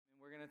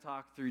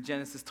talk through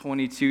Genesis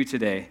 22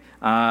 today,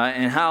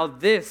 and how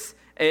this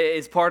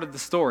is part of the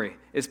story.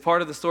 It's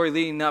part of the story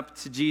leading up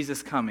to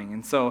Jesus coming.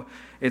 And so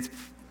it's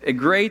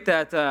great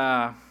that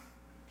that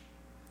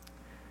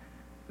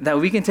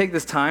we can take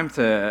this time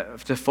to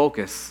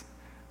focus,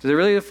 to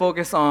really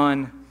focus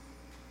on,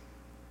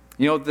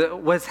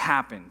 what's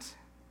happened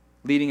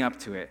leading up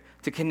to it,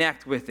 to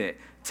connect with it,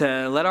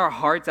 to let our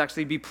hearts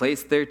actually be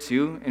placed there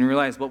too, and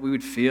realize what we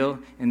would feel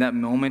in that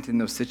moment, in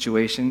those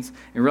situations,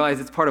 and realize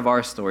it's part of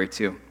our story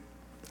too.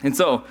 And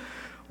so,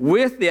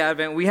 with the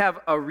Advent, we have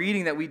a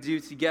reading that we do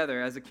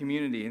together as a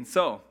community. And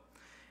so,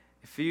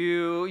 if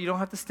you don't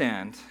have to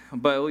stand,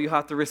 but you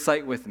have to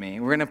recite with me.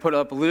 We're going to put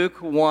up Luke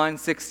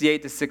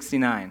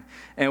 1:68-69,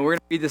 and we're going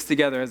to read this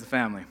together as a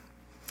family.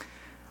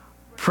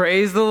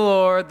 Praise the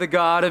Lord, the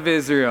God of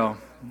Israel,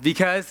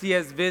 because he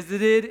has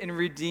visited and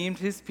redeemed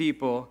his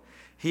people.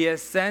 He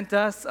has sent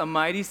us a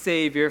mighty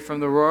Savior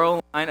from the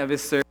royal line of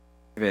his servant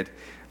David.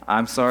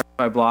 I'm sorry if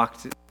I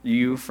blocked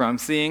you from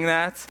seeing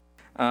that.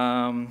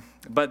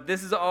 But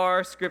this is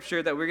our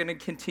scripture that we're going to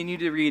continue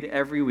to read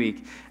every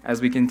week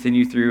as we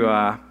continue through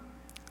our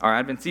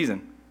Advent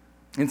season.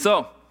 And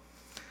so,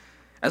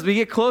 as we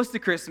get close to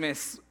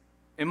Christmas,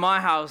 in my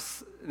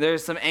house,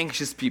 there's some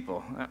anxious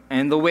people.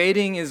 And the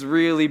waiting is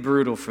really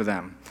brutal for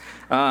them.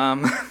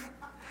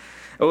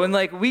 When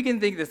we can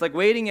think this,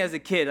 waiting as a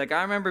kid,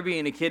 I remember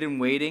being a kid and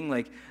waiting,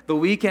 the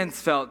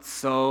weekends felt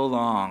so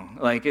long.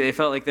 It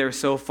felt like they were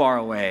so far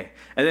away.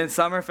 And then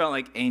summer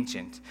felt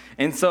ancient.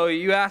 And so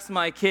you ask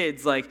my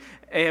kids,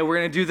 hey, we're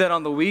going to do that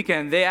on the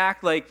weekend. They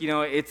act like,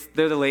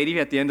 they're the lady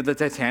at the end of the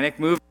Titanic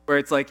movie where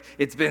it's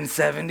it's been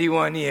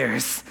 71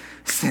 years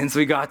since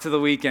we got to the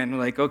weekend.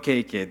 We're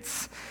okay,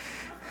 kids,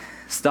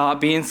 stop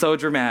being so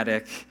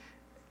dramatic.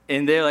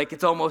 And they're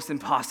it's almost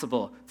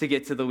impossible to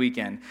get to the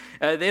weekend.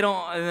 They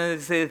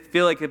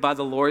feel like by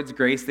the Lord's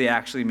grace, they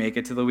actually make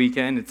it to the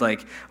weekend. It's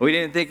we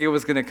didn't think it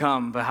was going to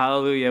come, but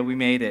hallelujah, we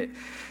made it.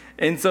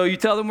 And so you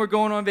tell them we're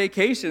going on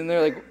vacation.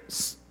 They're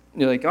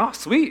oh,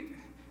 sweet.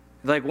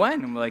 They're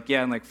when? I'm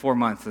yeah, in 4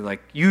 months. They're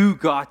you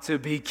got to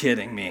be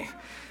kidding me.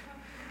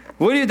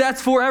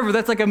 That's forever.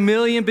 That's a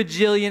million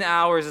bajillion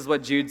hours is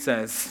what Jude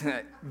says.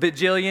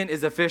 Bajillion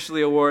is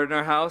officially a word in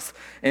our house.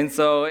 And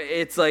so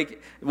it's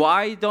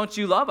why don't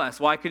you love us?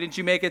 Why couldn't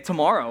you make it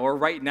tomorrow or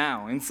right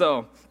now? And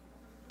so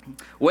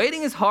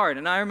waiting is hard.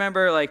 And I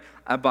remember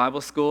at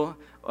Bible school,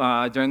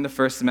 during the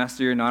first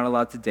semester, you're not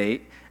allowed to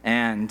date.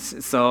 And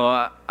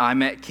so I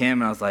met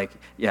Kim and I was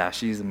yeah,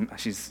 she's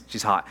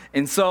hot.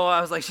 And so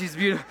I was she's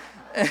beautiful.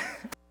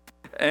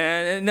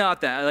 And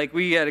not that,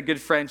 we had a good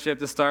friendship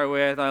to start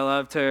with. I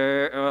loved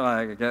her. Well,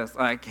 I guess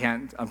I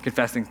can't. I'm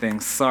confessing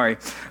things. Sorry.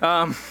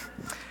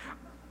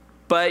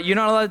 But you're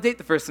not allowed to date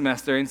the first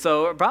semester. And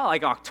so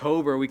about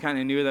October, we kind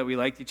of knew that we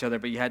liked each other,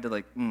 but you had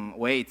to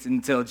wait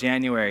until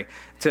January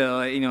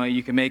till,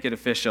 you can make it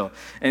official.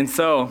 And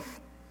so,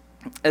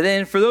 and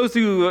then for those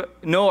who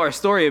know our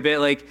story a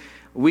bit,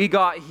 we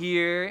got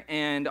here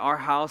and our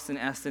house in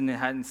Eston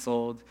hadn't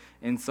sold.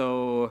 And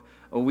so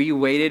we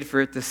waited for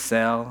it to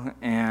sell,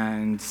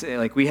 and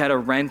we had a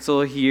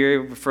rental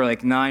here for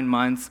 9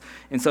 months,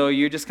 and so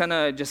you're just kind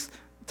of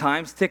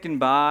time's ticking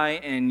by,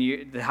 and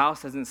the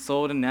house hasn't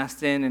sold in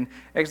Eston, and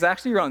it was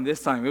actually around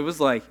this time. It was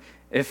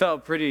it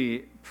felt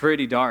pretty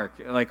dark,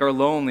 or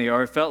lonely,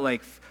 or it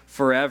felt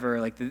forever.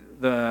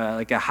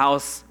 A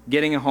house,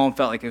 getting a home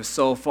felt it was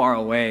so far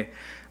away.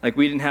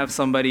 We didn't have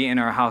somebody in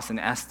our house in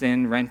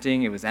Eston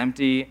renting. It was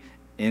empty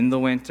in the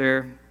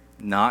winter.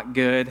 Not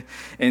good.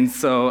 And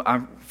so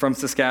I'm from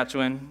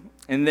Saskatchewan,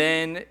 and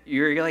then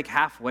you're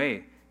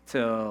halfway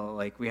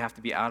till we have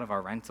to be out of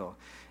our rental,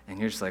 and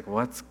you're just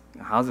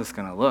how's this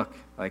gonna look?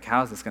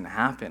 How's this gonna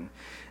happen?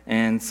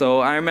 And so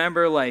I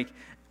remember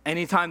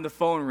anytime the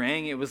phone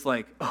rang, it was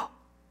oh,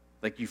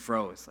 you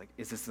froze.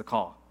 Is this the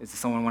call? Is this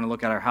someone want to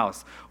look at our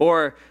house?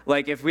 Or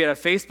if we had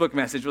a Facebook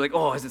message, we're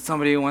oh, is it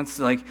somebody who wants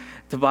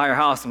to buy our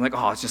house? I'm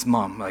oh, it's just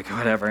mom,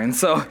 whatever. And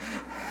so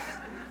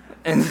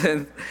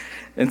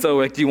And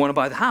so, do you want to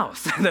buy the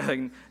house?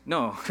 They're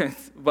no.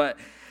 But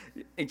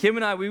Kim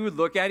and I, we would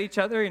look at each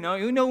other,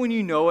 when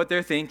you know what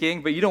they're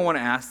thinking, but you don't want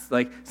to ask,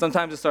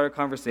 sometimes to start a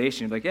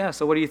conversation, yeah,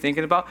 so what are you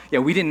thinking about? Yeah,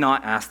 we did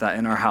not ask that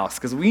in our house,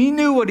 because we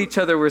knew what each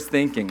other was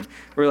thinking.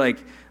 We're it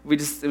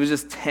was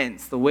just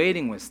tense. The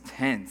waiting was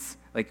tense.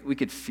 We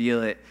could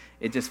feel it.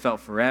 It just felt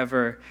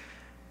forever.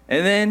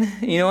 And then,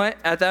 you know what?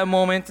 At that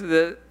moment,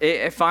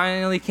 it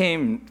finally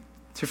came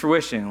to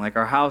fruition,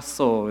 our house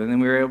sold, and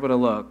then we were able to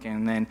look,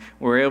 and then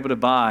we were able to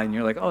buy, and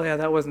you're oh yeah,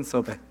 that wasn't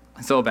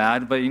so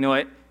bad, but you know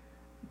what?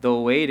 The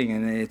waiting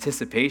and the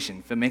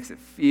anticipation, if it makes it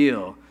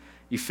feel,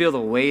 you feel the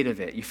weight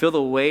of it. You feel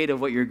the weight of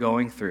what you're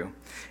going through.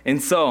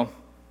 And so,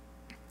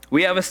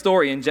 we have a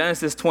story in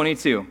Genesis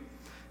 22,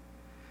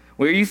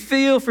 where you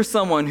feel for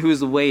someone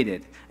who's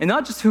waited, and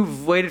not just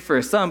who's waited for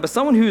a son, but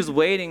someone who's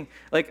waiting,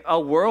 a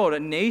world, a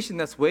nation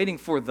that's waiting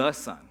for the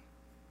son.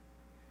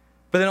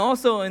 But then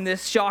also in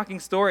this shocking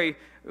story,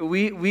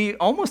 we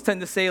almost tend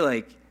to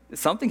say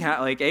something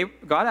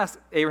God asked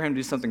Abraham to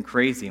do something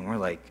crazy, and we're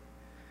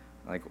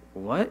Like,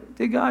 what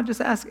did God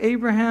just ask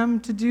Abraham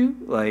to do?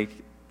 Like,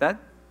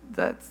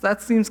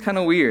 that seems kind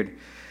of weird.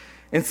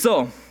 And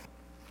so,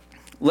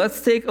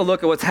 let's take a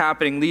look at what's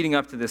happening leading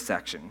up to this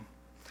section.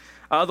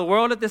 The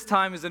world at this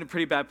time is in a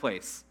pretty bad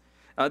place.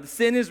 The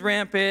sin is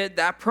rampant.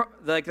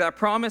 That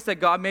promise that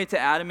God made to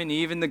Adam and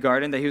Eve in the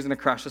garden that he was going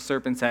to crush the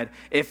serpent's head,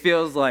 it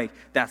feels like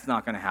that's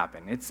not going to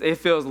happen. It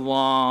feels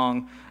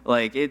long,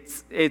 like it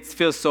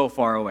feels so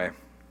far away.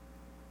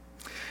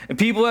 And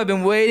people have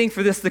been waiting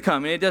for this to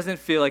come, and it doesn't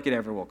feel like it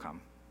ever will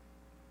come.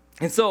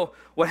 And so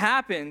what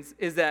happens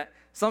is that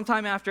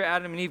sometime after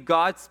Adam and Eve,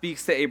 God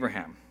speaks to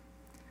Abraham.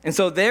 And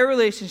so their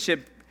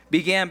relationship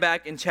began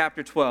back in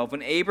chapter 12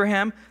 when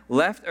Abraham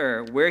left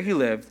Ur, where he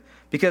lived,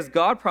 because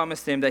God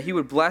promised him that he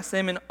would bless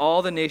him and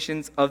all the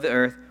nations of the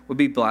earth would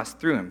be blessed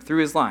through him,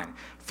 through his line,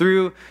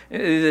 through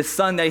the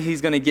son that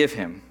he's going to give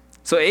him.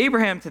 So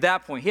Abraham, to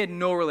that point, he had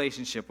no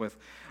relationship with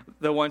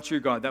the one true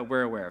God that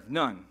we're aware of,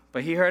 none.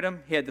 But he heard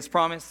him, he had this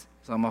promise,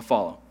 so I'm going to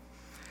follow.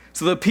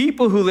 So the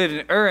people who lived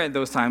in Ur at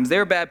those times, they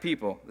were bad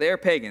people. They were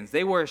pagans.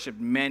 They worshipped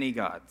many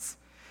gods.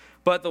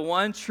 But the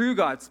one true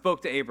God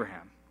spoke to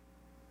Abraham.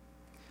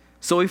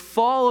 So he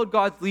followed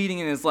God's leading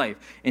in his life,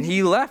 and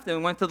he left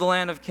and went to the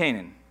land of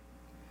Canaan.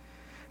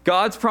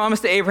 God's promise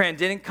to Abraham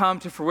didn't come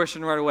to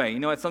fruition right away. You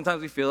know what?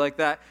 Sometimes we feel like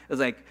that. It's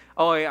like,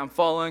 oh, yeah, I'm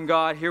following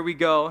God. Here we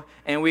go.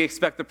 And we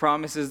expect the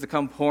promises to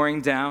come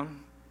pouring down.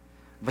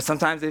 But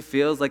sometimes it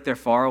feels like they're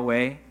far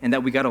away and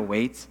that we got to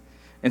wait.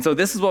 And so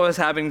this is what was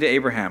happening to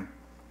Abraham.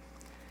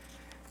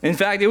 In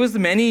fact, it was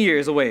many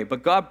years away,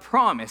 but God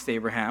promised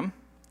Abraham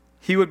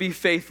he would be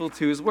faithful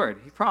to his word.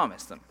 He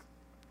promised him.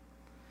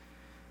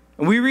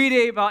 And we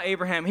read about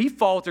Abraham, he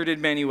faltered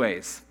in many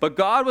ways, but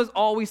God was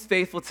always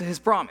faithful to his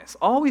promise,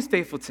 always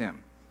faithful to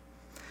him.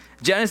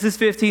 Genesis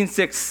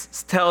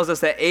 15:6 tells us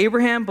that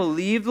Abraham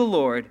believed the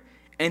Lord,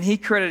 and he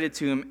credited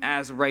to him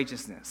as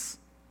righteousness.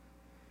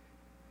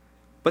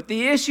 But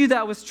the issue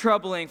that was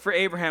troubling for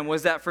Abraham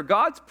was that for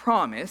God's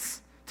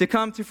promise to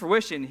come to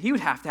fruition, he would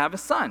have to have a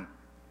son.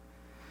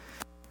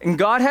 And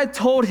God had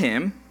told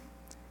him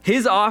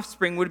his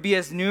offspring would be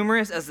as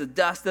numerous as the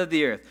dust of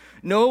the earth.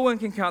 No one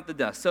can count the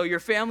dust. So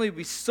your family would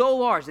be so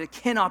large that it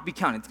cannot be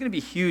counted. It's going to be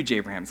huge,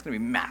 Abraham. It's going to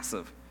be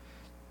massive.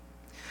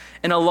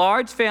 And a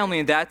large family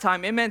in that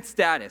time, it meant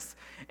status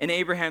in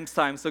Abraham's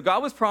time. So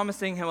God was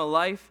promising him a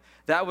life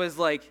that was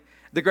like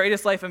the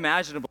greatest life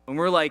imaginable. And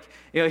we're like,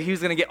 you know, he was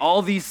going to get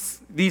all these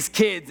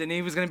kids, and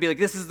he was going to be like,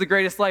 this is the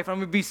greatest life. I'm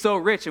going to be so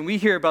rich. And we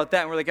hear about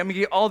that, and we're like, I'm going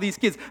to get all these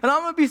kids, and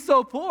I'm going to be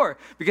so poor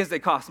because they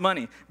cost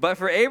money. But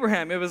for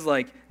Abraham, it was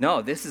like,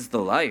 no, this is the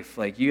life.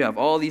 Like, you have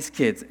all these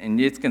kids, and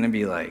it's going to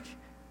be like,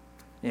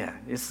 yeah,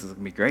 this is going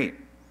to be great.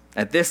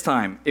 At this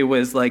time, it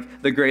was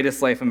like the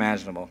greatest life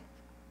imaginable.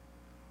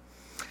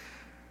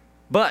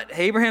 But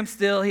Abraham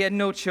still, he had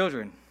no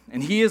children.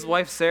 And he and his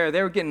wife Sarah,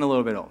 they were getting a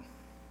little bit old.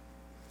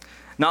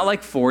 Not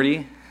like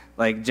 40.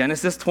 Like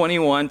Genesis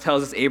 21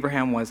 tells us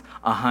Abraham was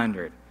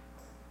 100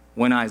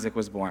 when Isaac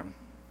was born.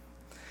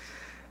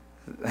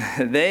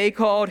 They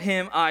called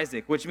him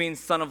Isaac, which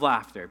means son of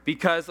laughter,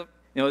 because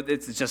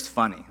it's just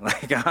funny.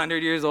 Like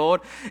 100 years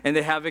old, and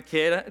they have a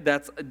kid,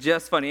 that's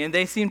just funny. And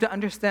they seem to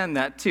understand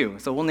that too,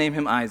 so we'll name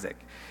him Isaac.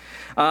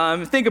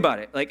 Think about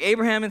it. Like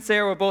Abraham and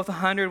Sarah were both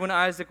 100 when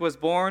Isaac was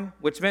born,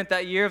 which meant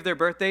that year of their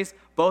birthdays,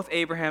 both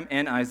Abraham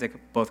and Isaac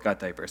both got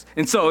diapers.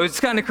 And so it's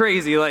kind of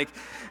crazy. Like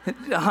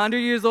 100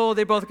 years old,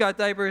 they both got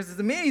diapers. It's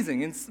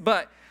amazing.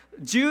 But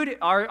Jude,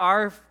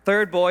 our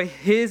third boy,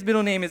 his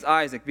middle name is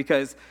Isaac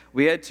because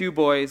we had two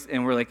boys,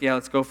 and we're like, yeah,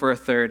 let's go for a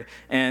third.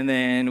 And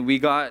then we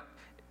got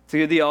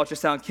to the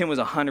ultrasound. Kim was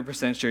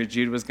 100% sure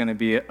Jude was going to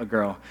be a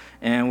girl.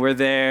 And we're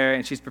there,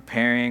 and she's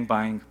preparing,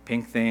 buying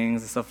pink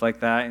things and stuff like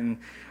that. And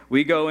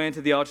we go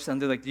into the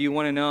ultrasound. They're like, do you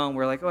want to know? And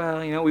we're like,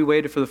 well, we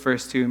waited for the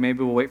first two.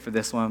 Maybe we'll wait for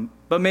this one.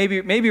 But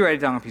maybe write it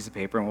down on a piece of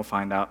paper, and we'll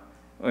find out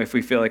if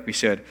we feel like we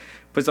should.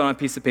 Puts it on a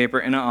piece of paper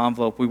in an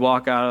envelope. We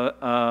walk out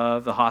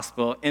of the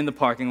hospital in the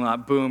parking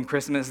lot. Boom,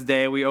 Christmas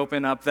Day. We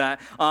open up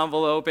that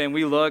envelope, and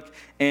we look,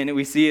 and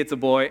we see it's a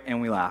boy, and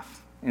we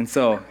laugh. And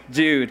so,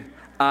 Jude,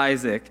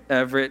 Isaac,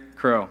 Everett,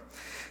 Crow.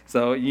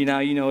 So you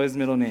know his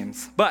middle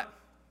names. But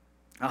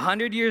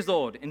 100 years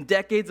old, and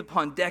decades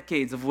upon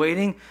decades of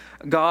waiting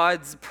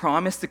God's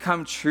promise to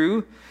come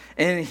true.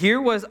 And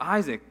here was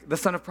Isaac, the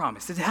son of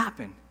promise. It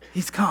happened.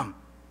 He's come.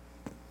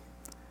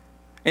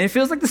 And it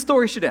feels like the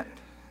story should end,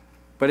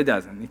 but it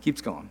doesn't. It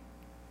keeps going.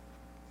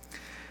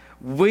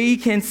 We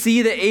can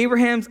see that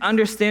Abraham's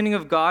understanding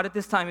of God at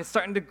this time is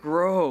starting to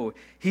grow.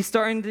 He's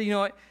starting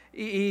to,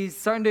 he's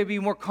starting to be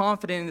more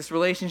confident in this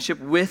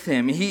relationship with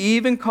him. He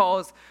even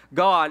calls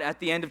God at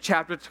the end of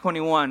chapter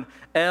 21,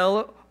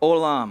 El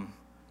Olam,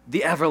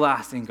 the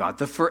everlasting God,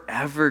 the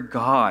forever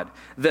God,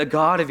 the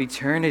God of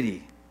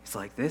eternity. He's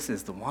like, this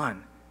is the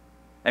one.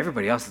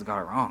 Everybody else has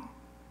got it wrong.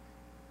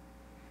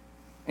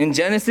 In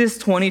Genesis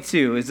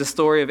 22 is the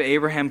story of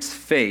Abraham's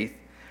faith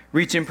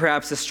reaching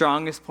perhaps the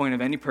strongest point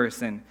of any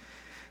person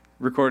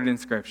recorded in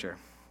Scripture.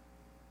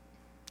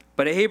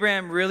 But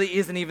Abraham really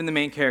isn't even the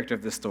main character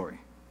of this story.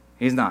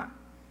 He's not.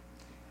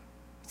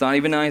 It's not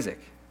even Isaac.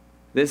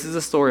 This is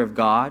a story of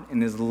God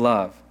and his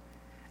love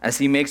as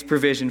he makes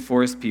provision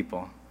for his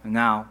people. And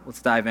now,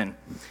 let's dive in.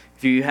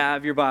 If you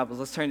have your Bibles,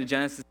 let's turn to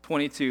Genesis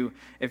 22.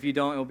 If you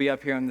don't, it'll be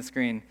up here on the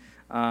screen,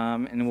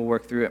 and we'll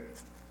work through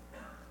it.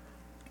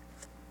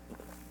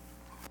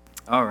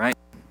 All right.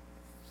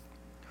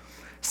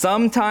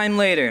 Sometime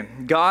later,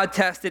 God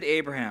tested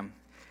Abraham.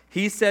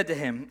 He said to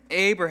him,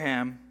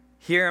 "Abraham,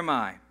 here am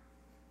I."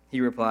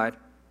 He replied.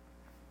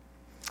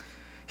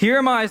 Here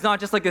am I is not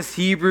just like this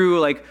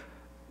Hebrew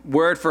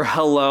word for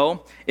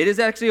hello. It is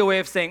actually a way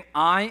of saying,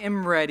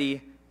 I'm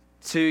ready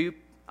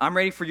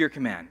for your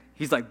command.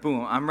 He's like,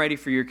 boom, I'm ready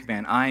for your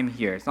command. I'm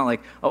here. It's not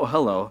like, oh,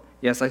 hello.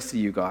 Yes, I see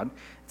you, God.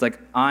 It's like,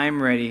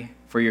 I'm ready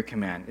for your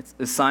command. It's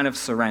a sign of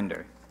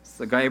surrender. It's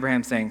the guy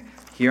Abraham saying,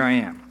 here I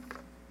am.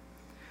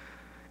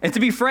 And to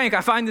be frank,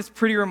 I find this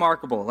pretty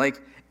remarkable.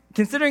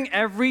 Considering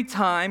every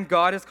time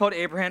God has called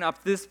Abraham up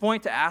to this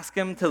point to ask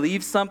him to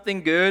leave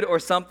something good or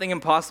something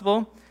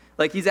impossible,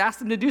 he's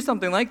asked him to do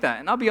something like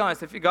that. And I'll be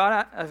honest, if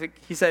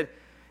he said,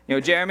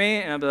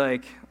 Jeremy, and I'll be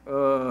like,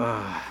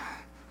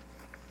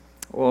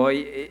 well,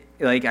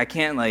 I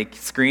can't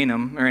screen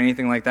him or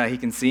anything like that. He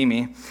can see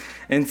me.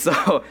 And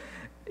so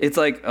it's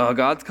like, oh,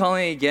 God's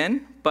calling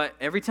again. But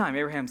every time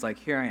Abraham's like,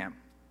 here I am.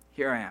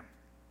 Here I am.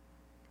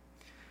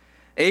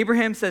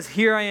 Abraham says,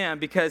 here I am,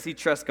 because he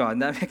trusts God.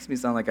 And that makes me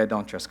sound like I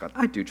don't trust God.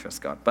 I do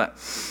trust God. But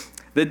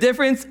the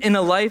difference in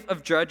a life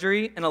of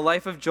drudgery and a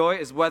life of joy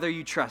is whether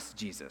you trust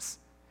Jesus.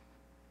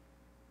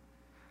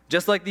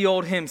 Just like the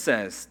old hymn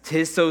says,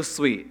 "'Tis so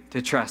sweet to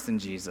trust in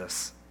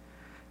Jesus,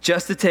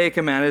 just to take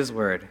him at his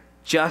word,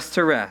 just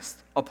to rest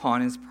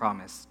upon his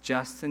promise,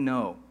 just to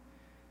know,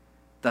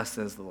 thus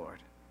says the Lord."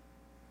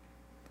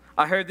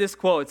 I heard this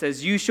quote. It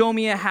says, "You show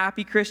me a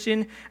happy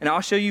Christian, and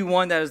I'll show you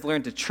one that has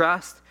learned to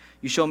trust.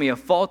 You show me a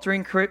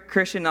faltering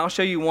Christian, and I'll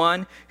show you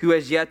one who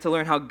has yet to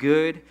learn how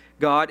good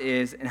God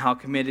is and how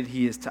committed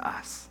he is to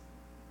us."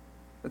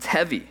 That's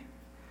heavy.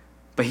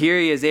 But here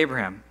he is,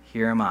 Abraham.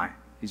 Here am I.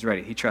 He's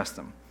ready. He trusts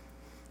him.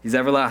 He's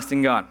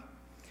everlasting God.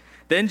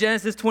 Then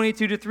Genesis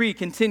 22-3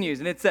 continues,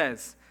 and it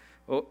says,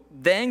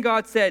 "Then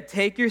God said,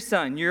 'Take your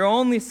son, your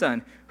only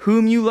son,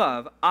 whom you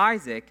love,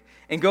 Isaac,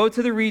 and go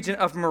to the region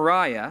of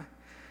Moriah.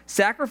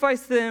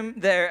 Sacrifice him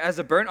there as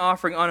a burnt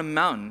offering on a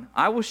mountain.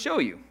 I will show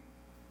you.'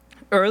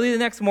 Early the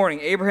next morning,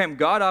 Abraham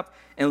got up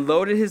and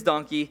loaded his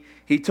donkey.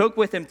 He took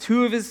with him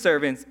 2 of his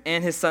servants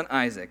and his son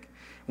Isaac.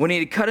 When he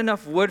had cut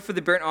enough wood for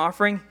the burnt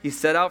offering, he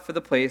set out for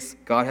the place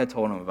God had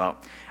told him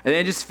about." And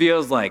then it just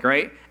feels like,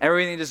 right?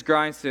 Everything just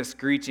grinds to a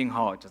screeching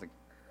halt. Just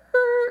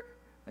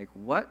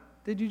what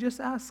did you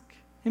just ask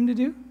him to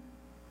do?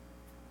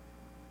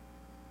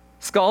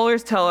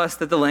 Scholars tell us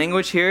that the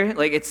language here,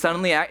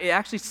 it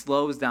actually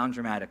slows down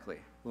dramatically,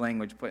 the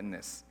language put in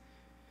this.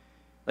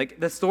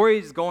 The story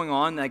is going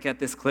on, at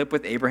this clip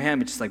with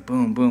Abraham, it's just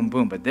boom, boom,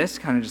 boom. But this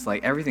kind of just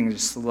everything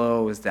just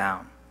slows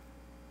down.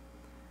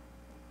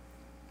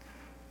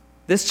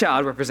 This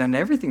child represented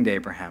everything to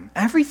Abraham.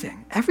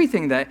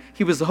 Everything that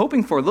he was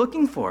hoping for,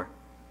 looking for.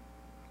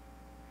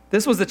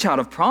 This was the child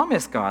of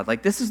promise, God.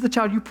 This is the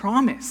child you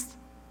promised.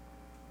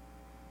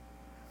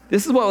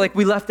 This is what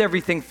we left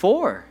everything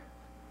for.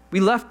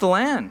 We left the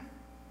land.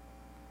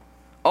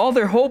 All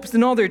their hopes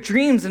and all their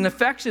dreams and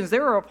affections, they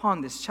were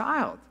upon this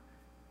child.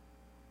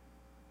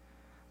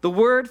 The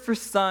word for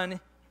son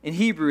in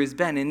Hebrew is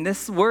ben, and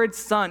this word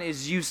son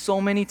is used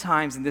so many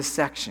times in this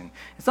section.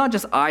 It's not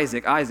just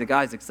Isaac.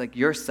 It's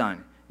your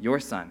son, your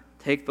son.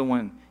 Take the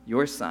one,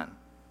 your son.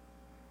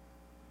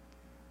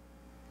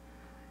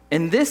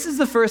 And this is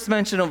the first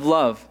mention of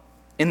love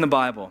in the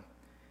Bible.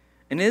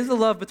 And it is a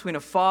love between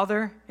a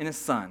father and a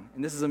son.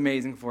 And this is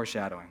amazing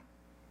foreshadowing.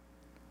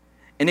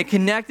 And it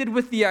connected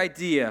with the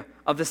idea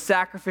of the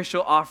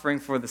sacrificial offering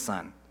for the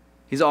son.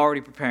 He's already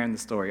preparing the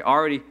story,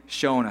 already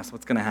showing us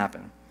what's going to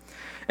happen.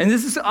 And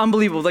this is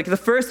unbelievable. The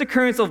first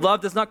occurrence of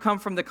love does not come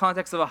from the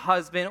context of a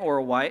husband or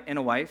a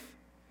wife,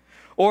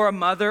 or a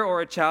mother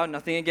or a child,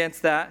 nothing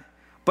against that,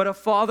 but a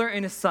father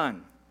and a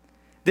son.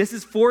 This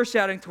is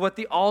foreshadowing to what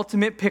the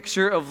ultimate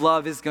picture of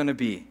love is going to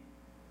be.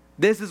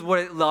 This is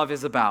what love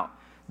is about.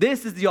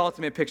 This is the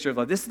ultimate picture of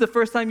love. This is the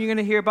first time you're going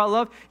to hear about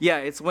love? Yeah,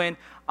 it's when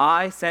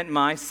I sent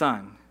my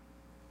son.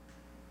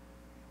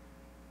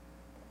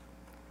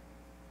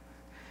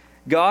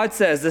 God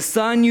says, the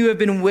son you have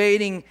been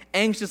waiting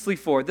anxiously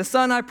for, the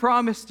son I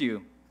promised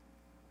you.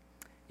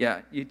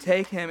 Yeah, you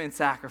take him and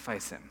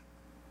sacrifice him.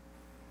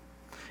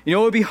 You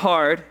know what would be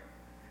hard?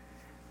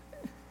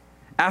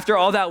 After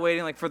all that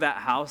waiting, for that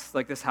house,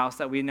 this house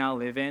that we now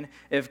live in,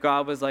 if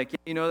God was like,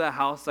 you know that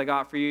house I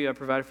got for you, I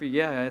provided for you?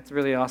 Yeah, it's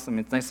really awesome.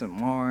 It's nice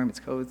and warm. It's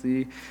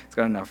cozy. It's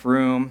got enough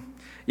room.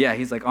 Yeah,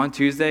 he's like, on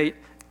Tuesday,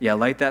 yeah,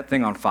 light that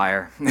thing on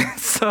fire.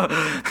 So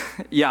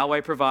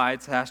Yahweh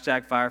provides,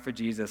 #fire for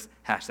Jesus,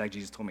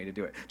 #Jesus told me to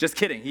do it. Just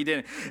kidding, he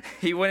didn't.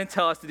 He wouldn't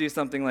tell us to do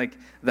something like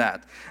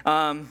that.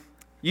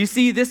 You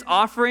see, this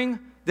offering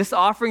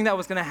that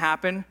was going to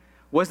happen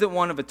wasn't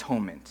one of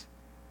atonement.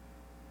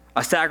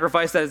 A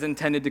sacrifice that is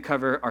intended to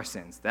cover our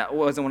sins. That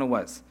wasn't what it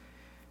was.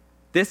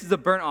 This is a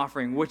burnt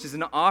offering, which is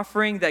an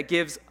offering that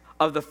gives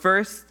of the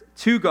first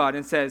to God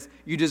and says,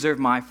 you deserve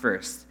my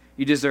first.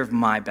 You deserve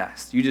my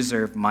best. You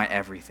deserve my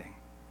everything.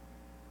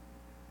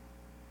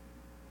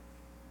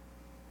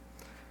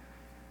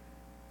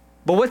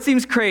 But what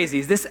seems crazy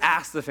is this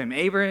asked of him.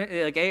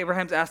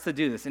 Abraham's asked to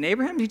do this. And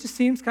Abraham, he just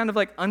seems kind of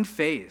like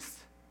unfazed.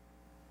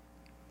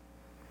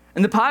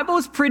 And the Bible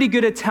is pretty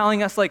good at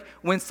telling us like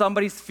when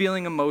somebody's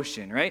feeling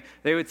emotion, right?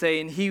 They would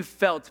say, and he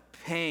felt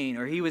pain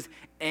or he was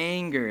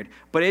angered.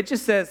 But it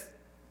just says,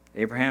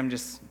 Abraham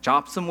just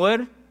chopped some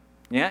wood,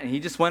 and he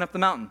just went up the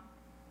mountain.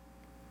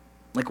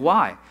 Like,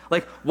 why?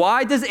 Like,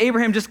 why does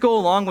Abraham just go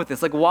along with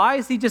this? Like, why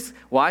is he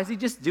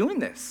just doing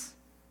this?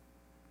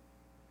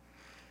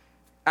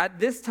 At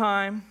this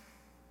time,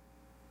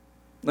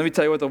 let me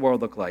tell you what the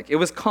world looked like. It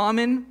was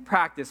common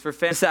practice for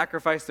families to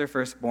sacrifice their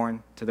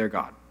firstborn to their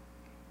God.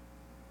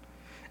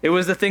 It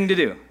was the thing to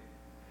do.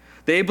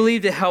 They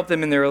believed it helped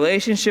them in their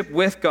relationship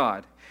with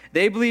God.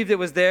 They believed it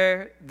was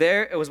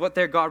it was what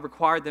their God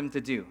required them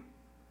to do.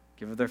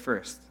 Give of their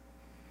first.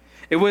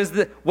 It was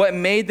what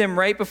made them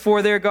right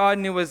before their God,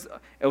 and it was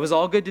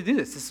all good to do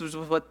this. This was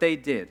what they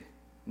did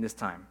in this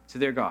time to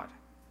their God.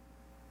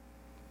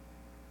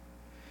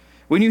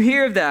 When you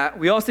hear of that,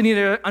 we also need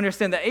to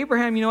understand that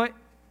Abraham, you know what?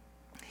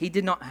 He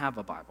did not have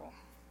a Bible.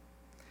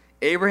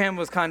 Abraham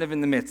was kind of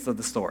in the midst of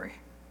the story.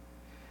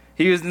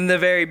 He was in the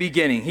very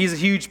beginning. He's a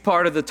huge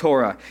part of the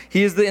Torah.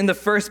 He is in the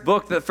first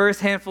book, the first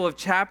handful of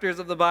chapters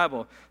of the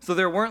Bible. So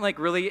there weren't like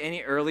really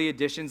any early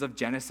editions of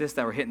Genesis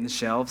that were hitting the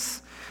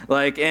shelves.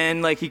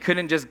 And he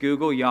couldn't just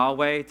Google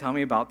Yahweh, tell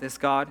me about this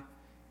God.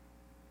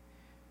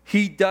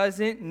 He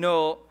doesn't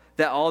know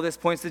that all this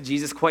points to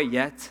Jesus quite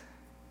yet,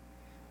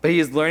 but he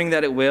is learning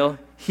that it will.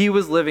 He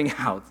was living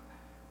out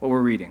what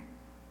we're reading.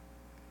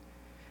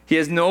 He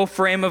has no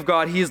frame of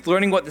God. He is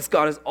learning what this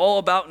God is all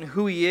about and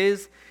who he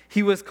is.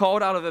 He was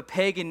called out of a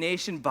pagan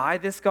nation by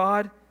this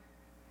God.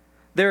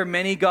 There are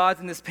many gods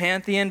in this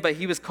pantheon, but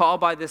he was called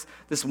by this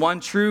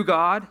one true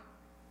God.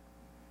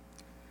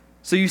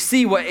 So you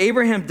see what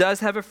Abraham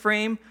does have a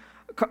frame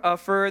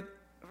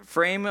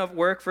of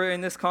work for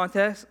in this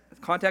context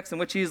in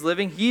which he is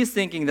living. He is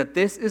thinking that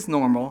this is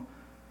normal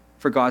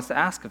for God to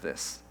ask of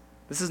this.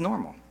 This is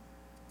normal.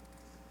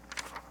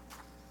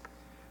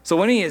 So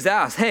when he is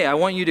asked, hey, I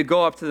want you to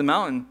go up to the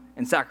mountain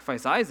and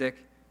sacrifice Isaac,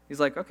 he's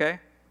like, okay.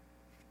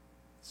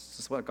 It's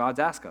just what God's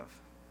asked of.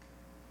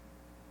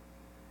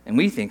 And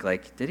we think,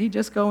 like, did he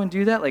just go and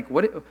do that? Like,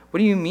 what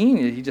do you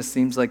mean? He just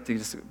seems like to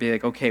just be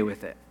like, okay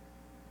with it.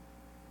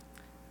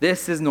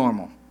 This is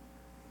normal.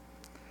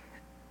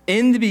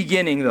 In the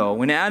beginning, though,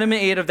 when Adam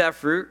ate of that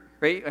fruit,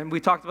 right, and we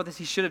talked about this,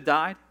 he should have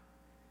died,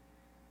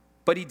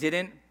 but he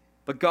didn't.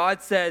 But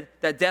God said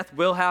that death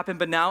will happen,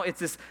 but now it's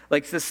this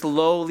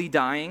slowly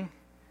dying.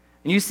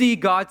 And you see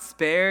God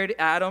spared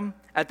Adam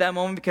at that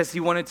moment because he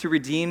wanted to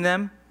redeem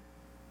them.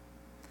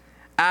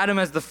 Adam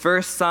as the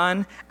first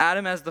son,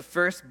 Adam as the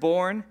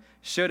firstborn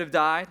should have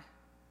died.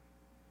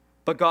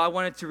 But God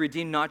wanted to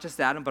redeem not just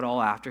Adam, but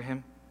all after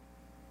him.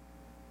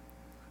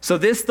 So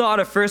this thought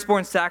of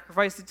firstborn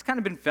sacrifice, it's kind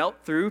of been felt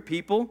through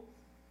people.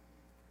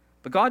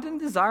 But God didn't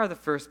desire the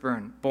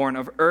firstborn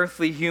of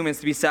earthly humans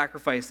to be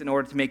sacrificed in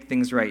order to make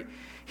things right.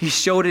 He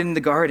showed it in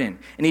the garden,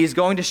 and he's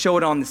going to show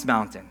it on this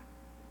mountain.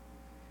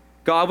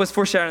 God was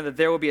foreshadowing that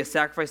there will be a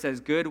sacrifice that is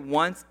good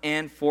once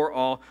and for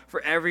all,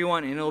 for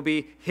everyone, and it will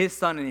be his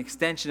son, an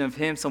extension of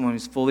him, someone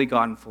who's fully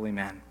God and fully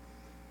man.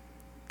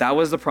 That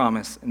was the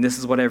promise, and this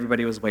is what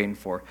everybody was waiting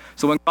for.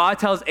 So when God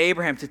tells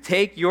Abraham to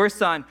take your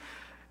son,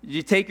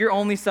 you take your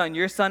only son,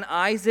 your son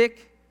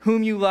Isaac,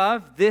 whom you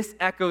love, this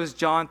echoes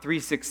John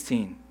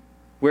 3:16,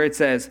 where it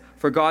says,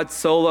 for God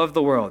so loved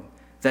the world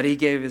that he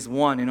gave his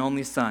one and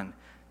only son,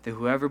 that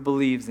whoever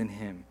believes in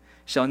him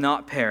shall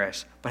not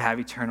perish, but have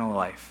eternal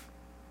life.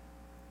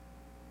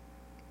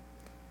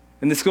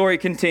 And the story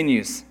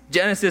continues.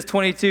 Genesis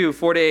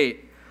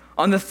 22:4-8.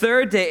 On the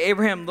third day,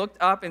 Abraham looked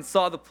up and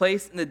saw the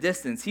place in the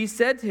distance. He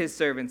said to his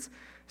servants,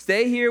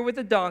 stay here with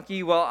the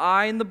donkey while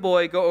I and the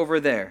boy go over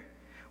there.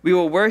 We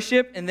will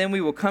worship, and then we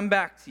will come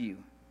back to you.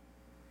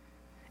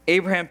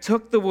 Abraham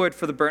took the wood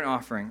for the burnt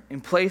offering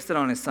and placed it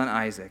on his son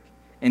Isaac,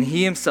 and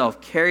he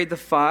himself carried the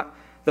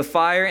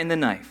fire and the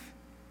knife.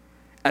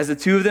 As the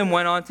two of them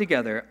went on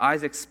together,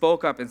 Isaac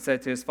spoke up and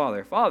said to his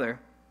father, Father,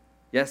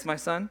 yes, my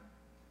son?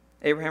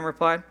 Abraham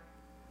replied.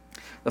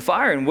 The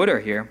fire and wood are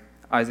here,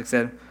 Isaac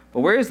said,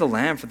 but where is the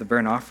lamb for the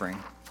burnt offering?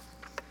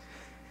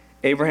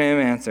 Abraham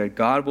answered,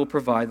 God will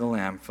provide the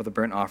lamb for the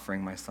burnt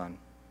offering, my son.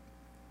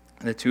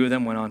 And the two of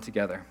them went on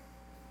together.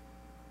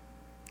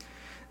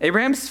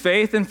 Abraham's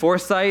faith and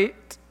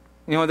foresight,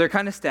 they're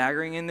kind of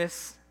staggering in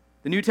this.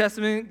 The New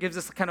Testament gives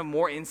us kind of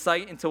more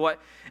insight into what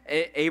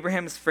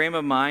Abraham's frame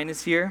of mind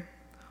is here.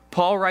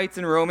 Paul writes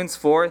in Romans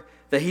 4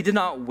 that he did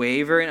not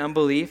waver in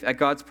unbelief at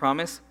God's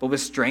promise, but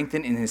was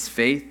strengthened in his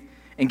faith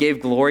and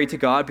gave glory to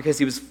God because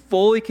he was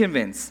fully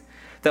convinced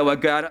that what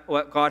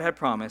God had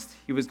promised,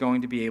 he was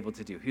going to be able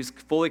to do. He was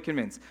fully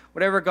convinced.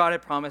 Whatever God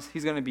had promised,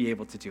 he's going to be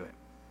able to do it.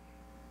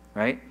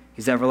 Right?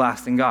 He's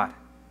everlasting God.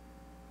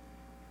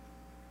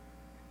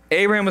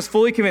 Abraham was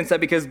fully convinced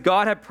that because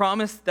God had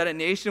promised that a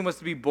nation was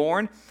to be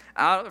born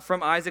out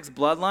from Isaac's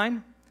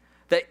bloodline,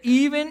 that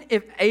even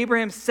if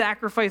Abraham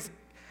sacrificed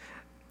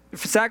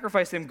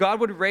him, God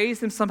would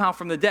raise him somehow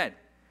from the dead.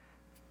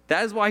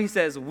 That is why he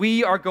says,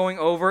 we are going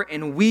over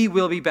and we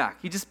will be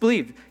back. He just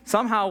believed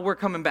somehow we're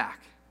coming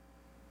back.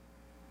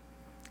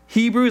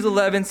 Hebrews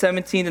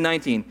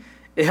 11:17-19.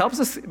 It helps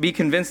us be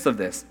convinced of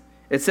this.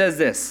 It says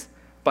this,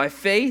 by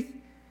faith,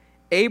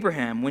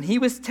 Abraham, when he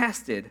was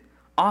tested,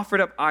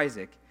 offered up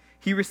Isaac.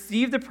 He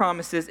received the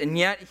promises, and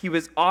yet he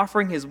was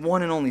offering his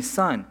one and only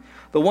son,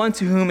 the one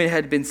to whom it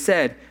had been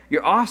said,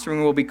 your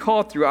offspring will be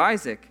called through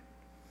Isaac.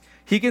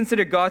 He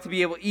considered God to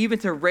be able even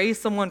to raise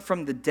someone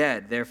from the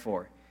dead,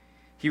 therefore.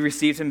 He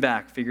received him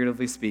back,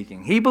 figuratively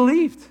speaking. He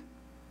believed.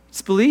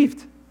 Just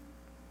believed.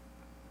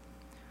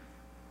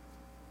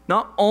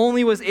 Not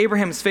only was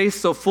Abraham's faith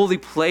so fully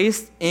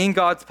placed in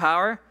God's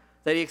power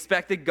that he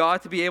expected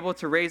God to be able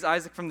to raise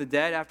Isaac from the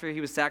dead after he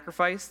was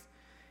sacrificed,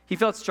 he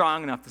felt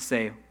strong enough to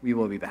say, we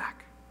will be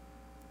back.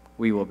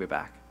 We will be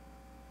back.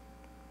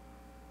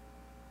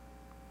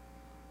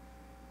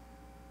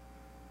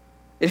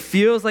 It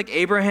feels like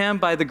Abraham,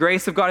 by the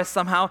grace of God, is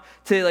somehow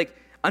to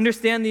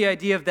understand the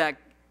idea of that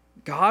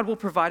God will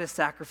provide a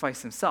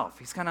sacrifice himself.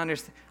 He's going to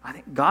understand, I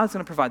think God's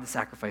going to provide the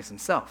sacrifice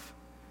himself.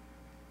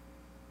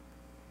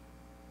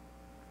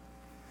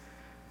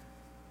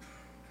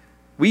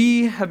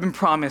 We have been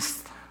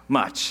promised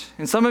much.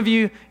 And some of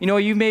you,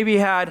 you maybe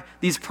had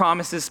these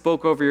promises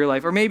spoke over your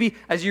life. Or maybe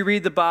as you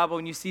read the Bible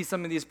and you see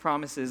some of these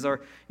promises,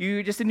 or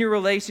you just in your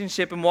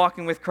relationship and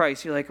walking with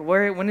Christ, you're like,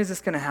 when is this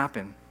going to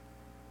happen?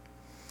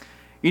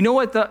 You know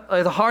what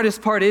the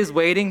hardest part is?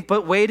 Waiting.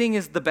 But waiting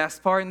is the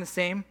best part in the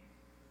same.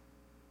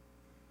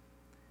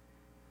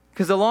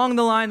 Because along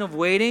the line of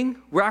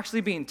waiting, we're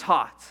actually being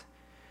taught.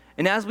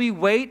 And as we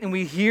wait and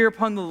we hear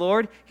upon the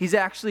Lord, he's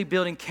actually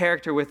building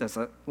character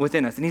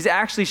within us. And he's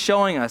actually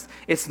showing us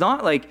it's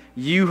not like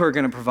you who are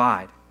going to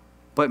provide,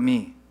 but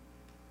me.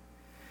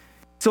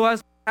 So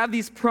as we have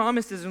these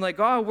promises and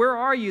God, where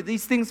are you?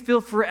 These things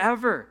feel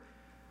forever.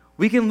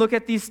 We can look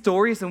at these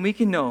stories and we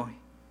can know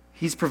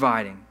he's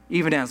providing,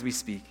 even as we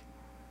speak.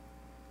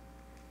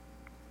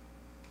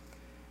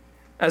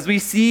 As we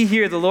see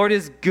here, the Lord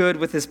is good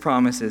with his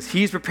promises.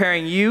 He's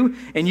preparing you,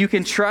 and you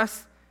can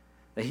trust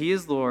that he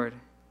is Lord.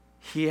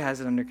 He has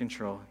it under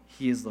control.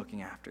 He is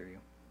looking after you.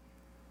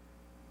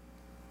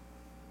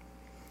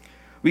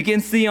 We can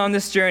see on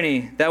this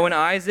journey that when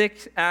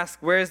Isaac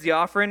asks, where is the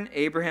offering?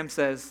 Abraham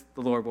says,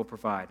 the Lord will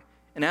provide.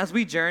 And as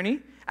we journey,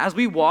 as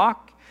we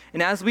walk,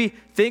 and as we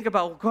think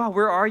about, God,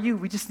 where are you?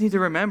 We just need to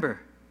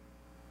remember,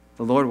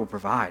 the Lord will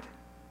provide.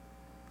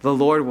 The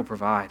Lord will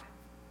provide.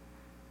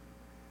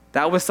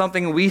 That was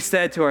something we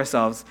said to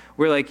ourselves.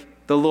 We're like,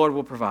 the Lord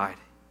will provide.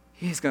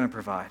 He's going to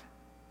provide.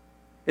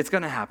 It's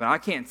going to happen. I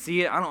can't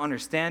see it. I don't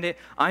understand it.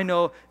 I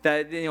know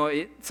that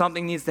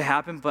something needs to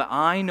happen, but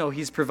I know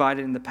he's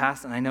provided in the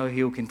past, and I know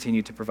he will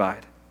continue to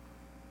provide.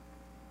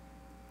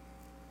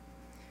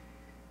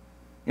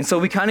 And so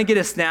we kind of get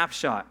a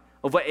snapshot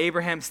of what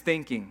Abraham's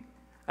thinking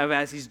of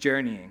as he's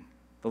journeying.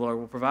 The Lord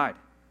will provide.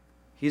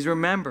 He's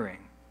remembering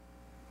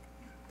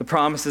the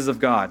promises of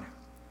God.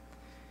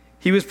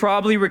 He was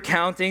probably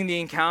recounting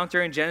the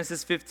encounter in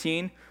Genesis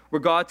 15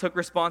 where God took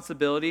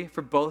responsibility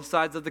for both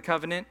sides of the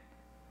covenant.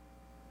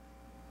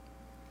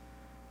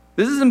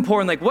 This is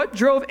important. What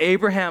drove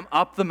Abraham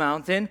up the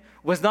mountain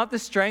was not the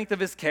strength of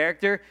his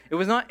character. It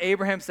was not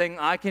Abraham saying,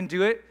 I can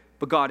do it,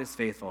 but God is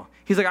faithful.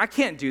 He's like, I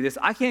can't do this.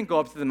 I can't go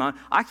up to the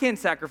mountain. I can't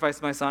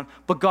sacrifice my son,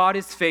 but God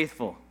is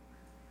faithful.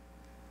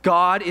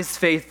 God is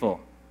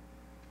faithful.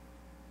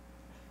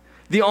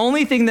 The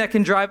only thing that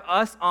can drive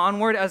us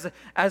onward as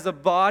a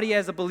body,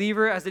 as a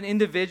believer, as an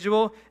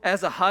individual,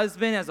 as a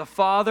husband, as a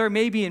father,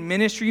 maybe in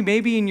ministry,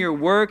 maybe in your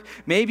work,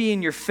 maybe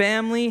in your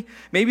family,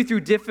 maybe through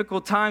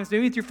difficult times,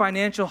 maybe through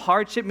financial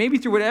hardship, maybe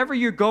through whatever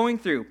you're going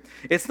through.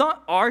 It's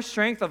not our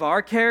strength of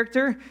our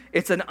character.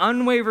 It's an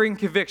unwavering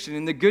conviction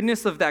in the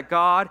goodness of that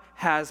God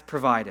has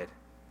provided.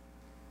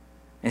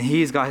 And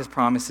he's got his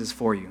promises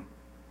for you.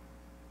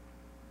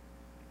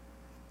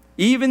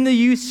 Even the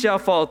youth shall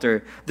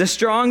falter, the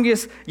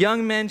strongest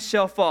young men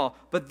shall fall,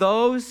 but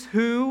those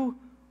who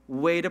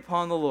wait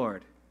upon the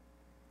Lord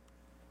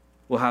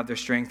will have their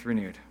strength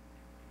renewed.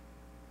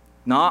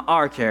 Not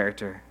our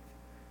character,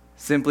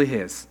 simply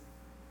his.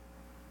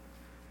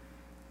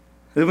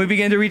 Then we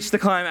begin to reach the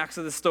climax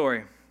of the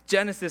story.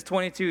 Genesis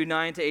 22,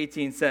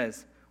 9-18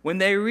 says, when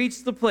they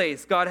reached the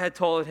place God had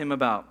told him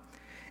about,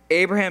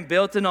 Abraham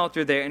built an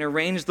altar there and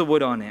arranged the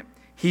wood on it.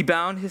 He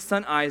bound his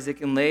son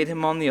Isaac and laid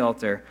him on the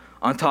altar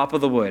on top of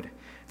the wood.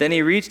 Then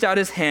he reached out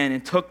his hand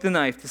and took the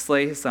knife to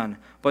slay his son.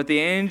 But the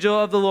angel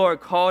of the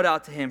Lord called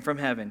out to him from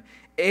heaven,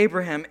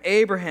 Abraham,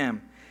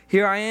 Abraham.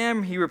 Here I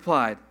am, he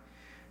replied.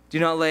 Do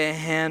not lay a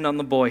hand on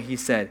the boy, he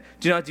said.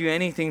 Do not do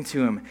anything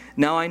to him.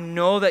 Now I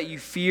know that you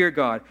fear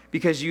God,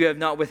 because you have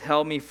not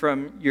withheld me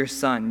from your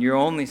son, your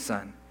only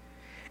son.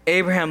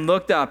 Abraham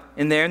looked up,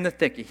 and there in the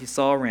thicket he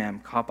saw a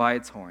ram caught by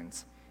its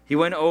horns. He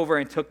went over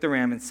and took the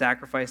ram and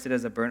sacrificed it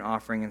as a burnt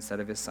offering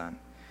instead of his son.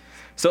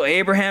 So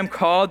Abraham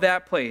called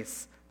that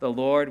place, the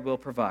Lord will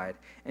provide.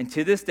 And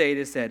to this day it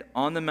is said,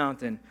 on the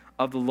mountain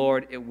of the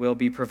Lord it will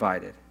be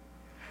provided.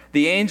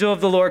 The angel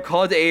of the Lord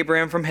called to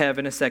Abraham from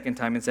heaven a second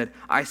time and said,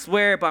 I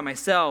swear by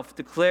myself,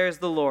 declares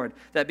the Lord,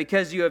 that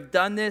because you have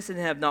done this and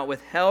have not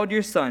withheld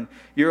your son,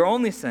 your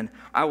only son,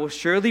 I will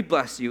surely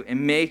bless you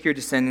and make your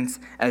descendants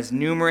as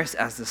numerous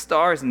as the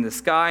stars in the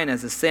sky and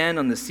as the sand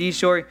on the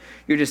seashore.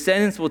 Your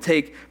descendants will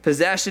take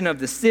possession of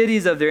the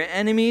cities of their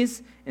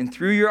enemies, and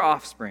through your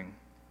offspring,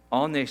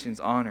 all nations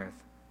on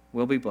earth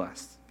will be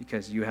blessed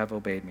because you have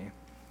obeyed me.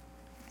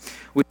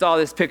 We saw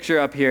this picture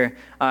up here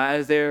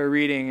as they were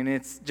reading, and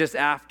it's just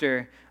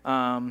after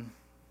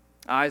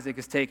Isaac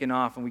is taken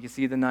off, and we can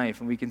see the knife,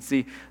 and we can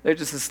see there's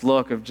just this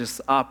look of just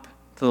up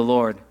to the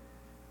Lord,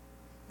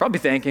 probably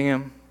thanking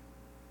him.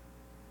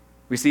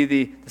 We see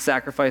the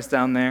sacrifice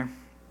down there.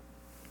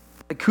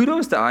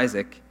 Kudos to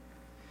Isaac.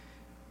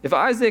 If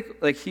Isaac,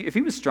 if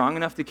he was strong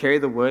enough to carry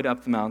the wood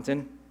up the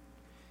mountain,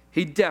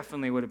 he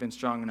definitely would have been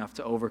strong enough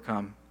to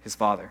overcome his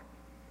father,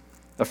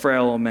 a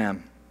frail old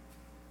man.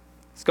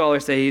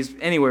 Scholars say he's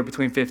anywhere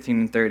between 15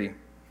 and 30.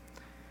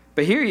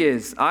 But here he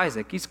is,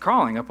 Isaac. He's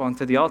crawling up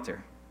onto the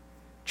altar,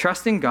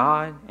 trusting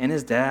God and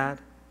his dad.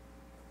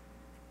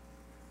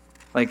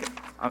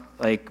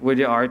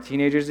 Would our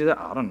teenagers do that?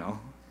 I don't know.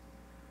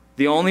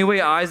 The only way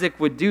Isaac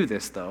would do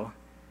this, though,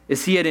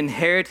 is he had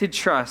inherited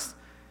trust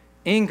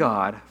in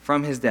God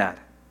from his dad.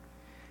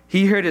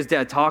 He heard his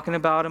dad talking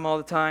about him all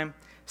the time,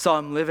 saw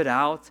him live it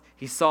out.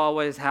 He saw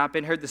what has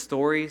happened, heard the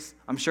stories,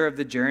 I'm sure, of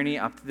the journey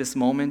up to this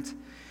moment.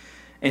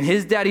 And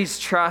his daddy's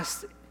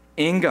trust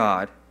in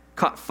God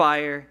caught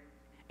fire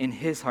in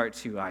his heart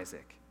too,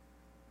 Isaac.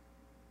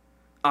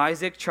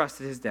 Isaac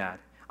trusted his dad.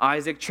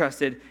 Isaac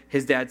trusted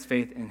his dad's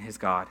faith in his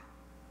God.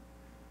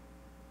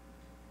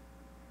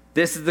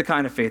 This is the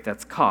kind of faith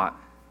that's caught,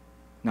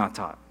 not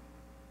taught.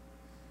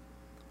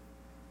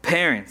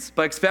 Parents,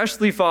 but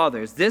especially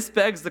fathers, this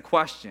begs the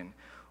question,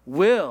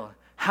 will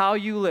how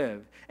you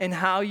live and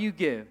how you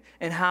give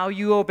and how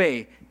you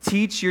obey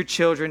teach your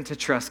children to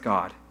trust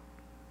God?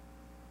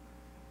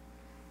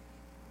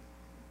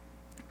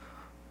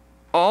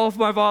 All of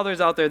my fathers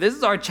out there, this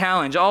is our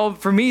challenge.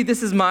 For me,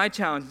 this is my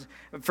challenge.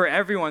 For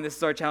everyone, this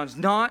is our challenge.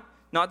 Not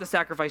to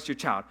sacrifice your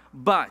child,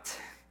 but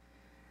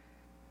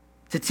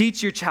to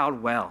teach your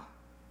child well.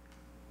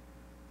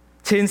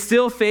 To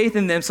instill faith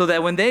in them so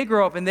that when they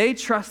grow up and they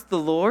trust the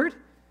Lord,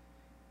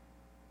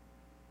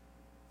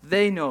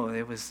 they know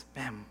it was,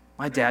 man,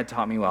 my dad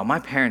taught me well. My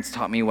parents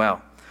taught me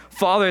well.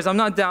 Fathers, I'm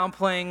not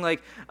downplaying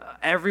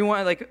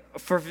everyone.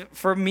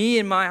 For me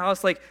in my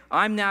house,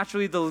 I'm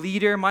naturally the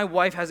leader. My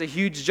wife has a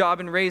huge job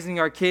in raising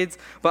our kids,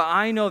 but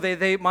I know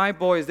my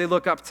boys, they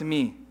look up to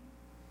me.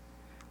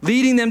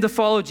 Leading them to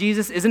follow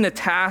Jesus isn't a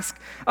task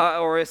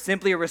or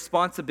simply a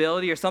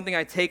responsibility or something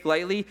I take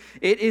lightly.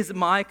 It is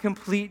my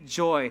complete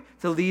joy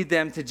to lead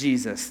them to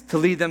Jesus, to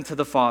lead them to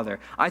the Father.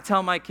 I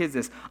tell my kids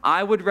this,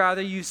 I would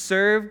rather you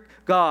serve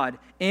God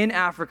in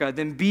Africa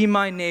than be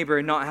my neighbor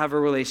and not have a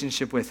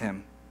relationship with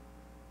him.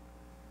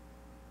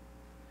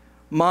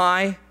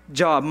 My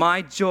job,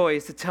 my joy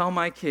is to tell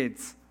my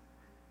kids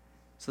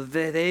so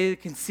that they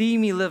can see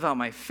me live out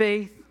my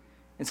faith,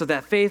 and so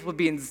that faith will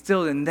be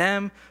instilled in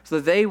them so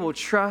that they will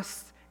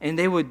trust and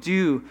they will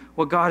do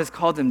what God has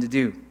called them to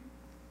do.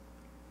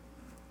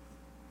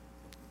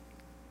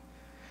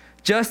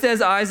 Just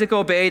as Isaac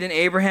obeyed and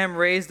Abraham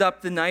raised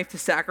up the knife to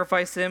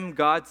sacrifice him,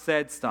 God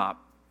said,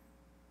 stop.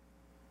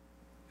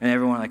 And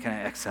everyone kind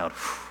of exhaled.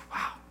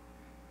 Wow.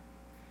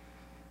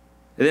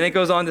 And then it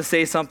goes on to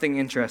say something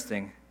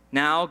interesting.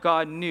 Now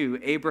God knew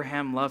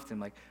Abraham loved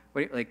him.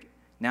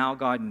 Now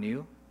God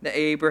knew that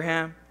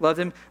Abraham loved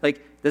him?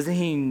 Doesn't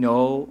he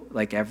know,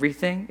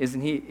 everything?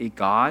 Isn't he a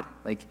God?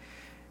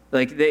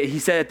 He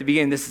said at the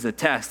beginning, this is a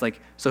test.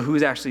 So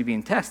who's actually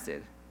being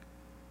tested?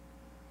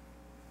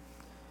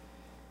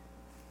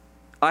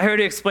 I heard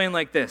it explained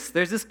like this.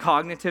 There's this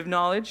cognitive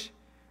knowledge,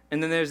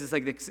 and then there's this,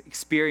 this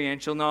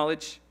experiential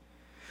knowledge.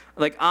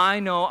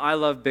 I know I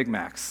love Big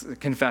Macs.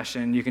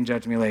 Confession, you can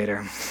judge me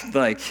later.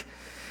 When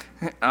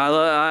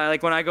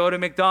I go to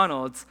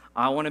McDonald's,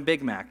 I want a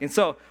Big Mac. And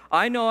so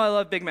I know I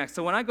love Big Macs.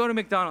 So when I go to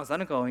McDonald's, I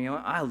don't go,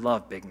 I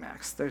love Big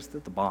Macs. There's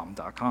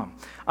thebomb.com.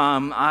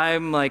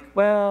 I'm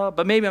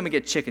but maybe I'm going to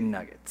get chicken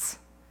nuggets.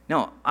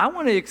 No, I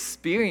want to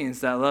experience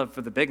that love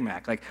for the Big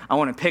Mac. I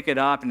want to pick it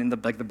up and then the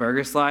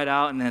burger slide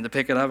out and then to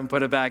pick it up and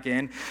put it back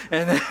in.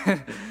 And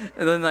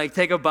then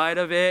take a bite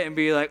of it and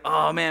be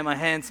oh man, my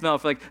hands smell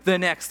for the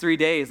next 3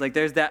 days.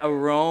 There's that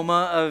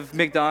aroma of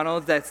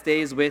McDonald's that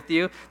stays with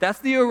you. That's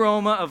the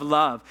aroma of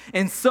love.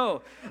 And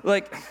so,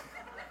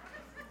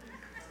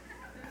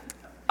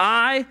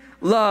 I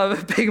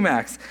love Big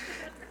Macs.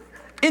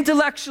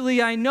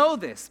 Intellectually, I know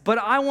this, but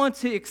I want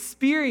to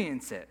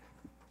experience it.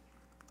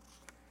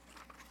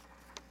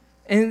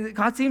 And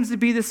God seems to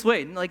be this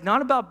way,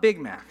 not about Big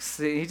Macs.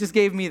 He just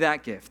gave me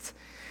that gift.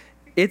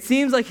 It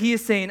seems like he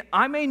is saying,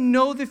 I may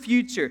know the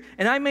future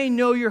and I may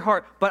know your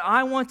heart, but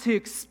I want to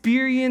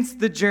experience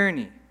the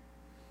journey,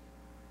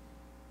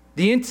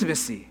 the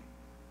intimacy.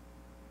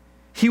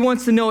 He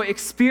wants to know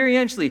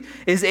experientially,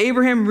 is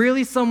Abraham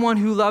really someone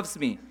who loves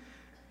me?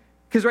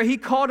 Because, right, he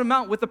called him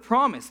out with a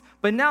promise.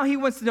 But now he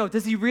wants to know,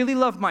 does he really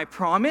love my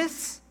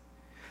promise?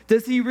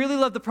 Does he really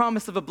love the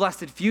promise of a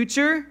blessed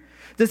future?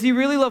 Does he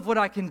really love what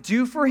I can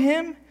do for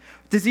him?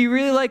 Does he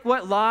really like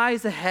what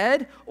lies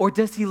ahead? Or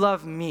does he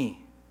love me?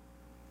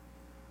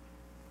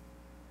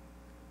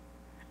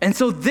 And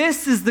so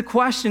this is the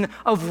question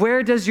of,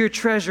 where does your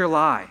treasure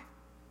lie?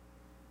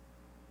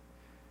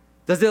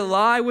 Does it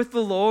lie with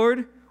the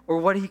Lord,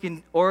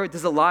 or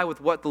does it lie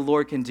with what the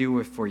Lord can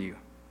do for you?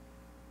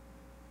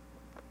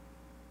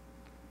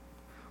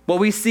 What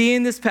we see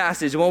in this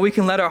passage, and what we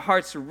can let our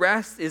hearts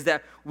rest, is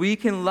that we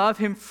can love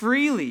him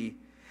freely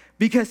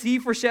because he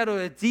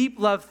foreshadowed a deep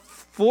love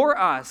for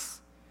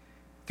us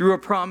through a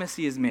promise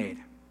he has made.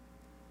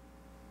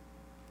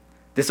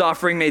 This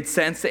offering made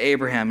sense to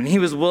Abraham, and he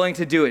was willing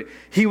to do it.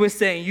 He was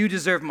saying, you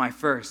deserve my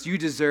first. You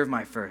deserve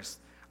my first.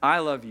 I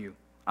love you.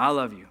 I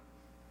love you.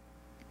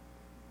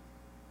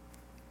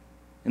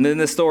 And then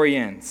the story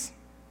ends.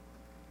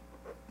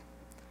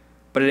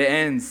 But it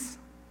ends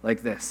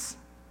like this,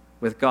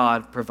 with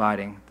God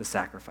providing the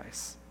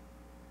sacrifice.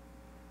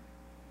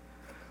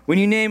 When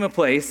you name a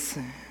place,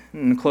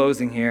 in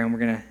closing here, and we're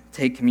going to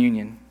take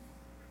communion.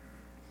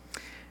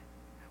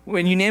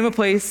 When you name a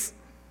place,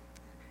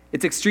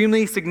 it's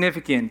extremely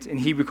significant in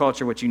Hebrew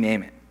culture what you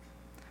name it,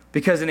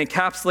 because it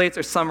encapsulates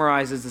or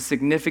summarizes the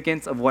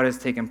significance of what has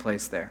taken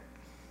place there.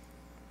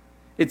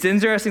 It's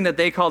interesting that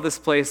they call this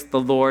place the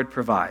Lord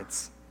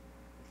provides,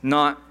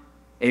 not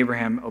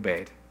Abraham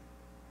obeyed.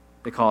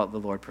 They call it the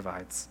Lord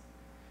provides.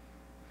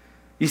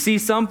 You see,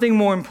 something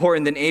more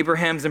important than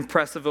Abraham's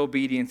impressive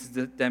obedience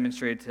is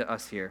demonstrated to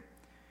us here,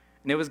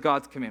 and it was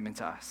God's commitment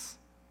to us.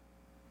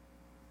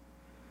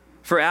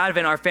 For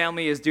Advent, our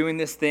family is doing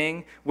this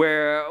thing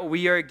where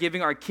we are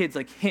giving our kids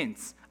like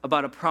hints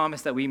about a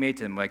promise that we made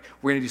to them. Like,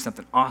 we're going to do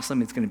something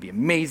awesome. It's going to be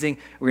amazing.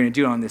 We're going to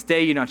do it on this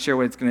day. You're not sure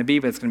what it's going to be,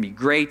 but it's going to be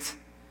great.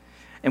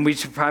 And we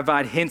should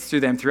provide hints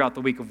to them throughout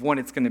the week of when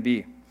it's going to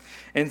be.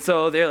 And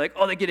so they're like,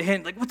 oh, they get a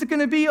hint. Like, what's it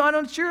going to be? I'm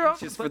not sure.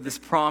 Just for this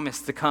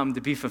promise to come,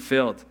 to be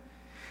fulfilled.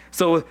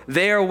 So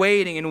they are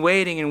waiting and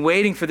waiting and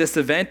waiting for this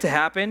event to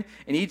happen.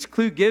 And each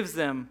clue gives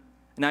them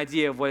an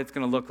idea of what it's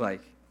going to look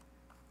like,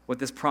 what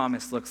this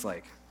promise looks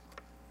like.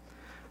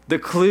 The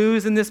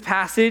clues in this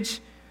passage,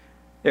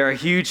 they're a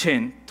huge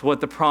hint to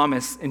what the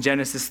promise in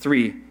Genesis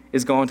 3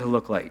 is going to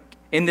look like.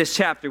 In this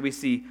chapter, we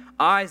see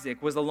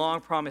Isaac was a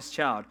long-promised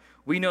child.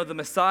 We know the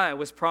Messiah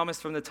was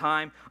promised from the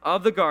time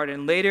of the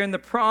garden, later in the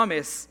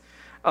promise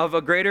of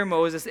a greater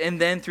Moses, and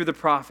then through the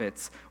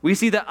prophets. We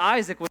see that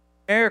Isaac was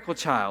a miracle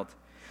child.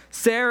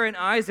 Sarah and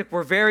Isaac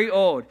were very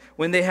old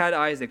when they had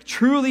Isaac.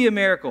 Truly a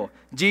miracle.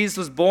 Jesus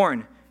was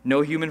born,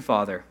 no human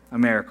father, a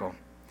miracle.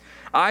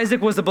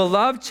 Isaac was a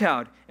beloved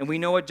child, and we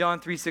know what John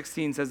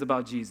 3:16 says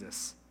about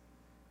Jesus.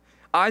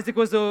 Isaac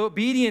was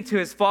obedient to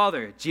his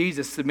father.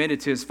 Jesus submitted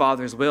to his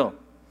father's will.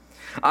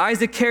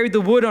 Isaac carried the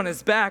wood on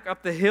his back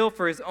up the hill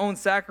for his own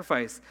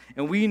sacrifice,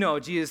 and we know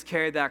Jesus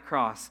carried that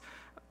cross,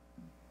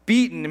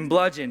 beaten and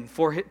bludgeoned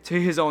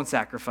to his own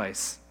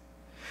sacrifice.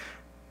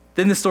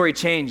 Then the story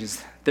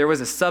changes. There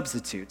was a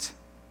substitute.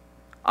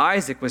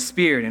 Isaac was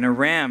spared, and a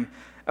ram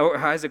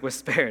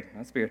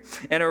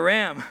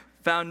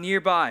found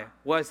nearby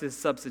was his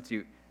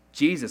substitute.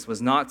 Jesus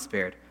was not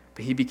spared,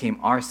 but he became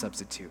our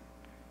substitute.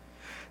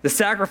 The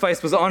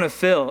sacrifice was on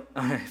Phil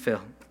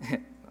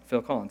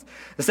Collins.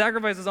 The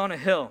sacrifice was on a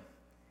hill.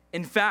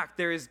 In fact,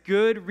 there is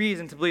good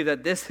reason to believe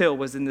that this hill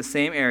was in the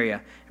same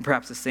area, and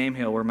perhaps the same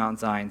hill where Mount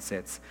Zion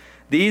sits.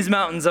 These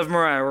mountains of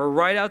Moriah were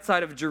right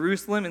outside of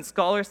Jerusalem, and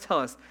scholars tell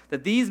us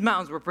that these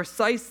mountains were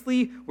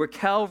precisely where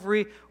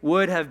Calvary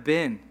would have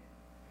been.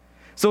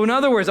 So in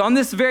other words, on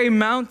this very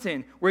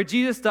mountain where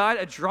Jesus died,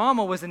 a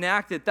drama was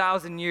enacted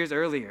 1,000 years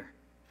earlier.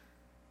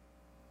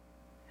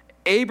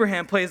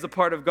 Abraham plays the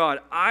part of God.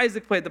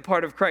 Isaac played the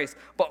part of Christ,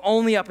 but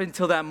only up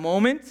until that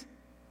moment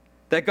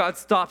that God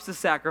stops the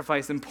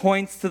sacrifice and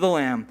points to the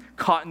lamb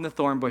caught in the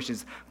thorn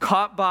bushes,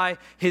 caught by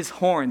his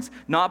horns,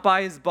 not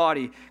by his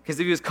body, because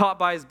if he was caught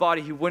by his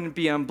body, he wouldn't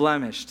be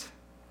unblemished,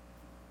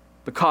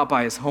 but caught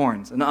by his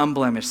horns, an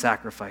unblemished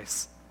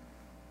sacrifice.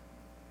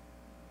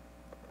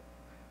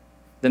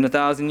 Then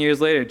 1,000 years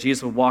later,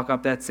 Jesus would walk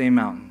up that same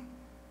mountain.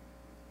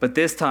 But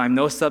this time,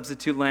 no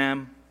substitute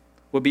lamb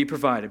would be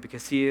provided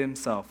because he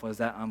himself was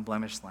that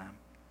unblemished lamb.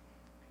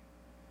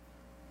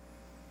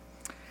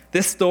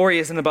 This story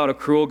isn't about a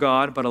cruel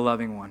God, but a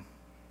loving one.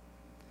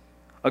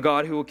 A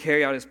God who will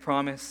carry out his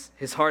promise.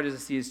 His heart is to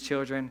see his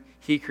children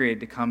he created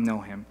to come know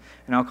him.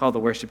 And I'll call the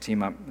worship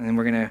team up, and then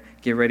we're going to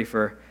get ready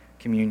for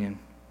communion.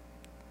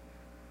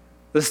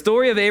 The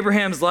story of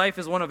Abraham's life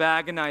is one of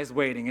agonized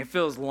waiting. It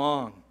feels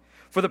long.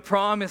 For the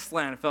promised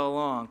land, it felt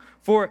long.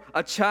 For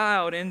a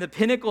child in the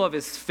pinnacle of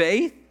his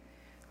faith,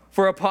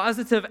 for a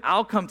positive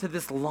outcome to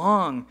this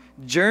long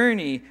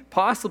journey,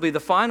 possibly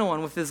the final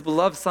one with his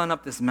beloved son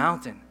up this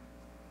mountain.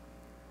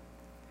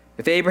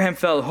 If Abraham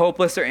felt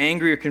hopeless or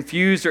angry or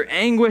confused or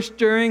anguished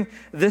during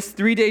this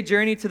 3-day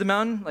journey to the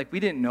mountain, like we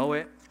didn't know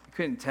it, we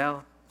couldn't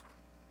tell.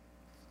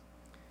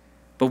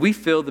 But we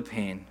feel the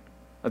pain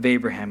of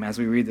Abraham as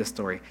we read this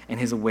story and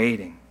his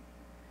waiting.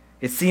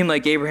 It seemed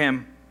like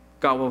Abraham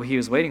got what he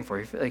was waiting for.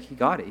 He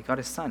got it. He got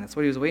his son. That's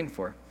what he was waiting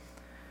for.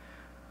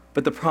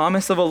 But the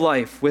promise of a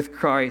life with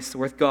Christ,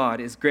 with God,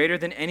 is greater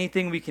than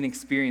anything we can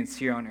experience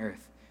here on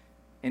earth.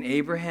 And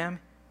Abraham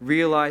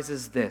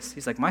realizes this.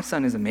 He's like, my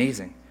son is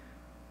amazing.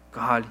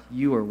 God,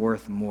 you are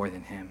worth more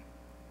than him.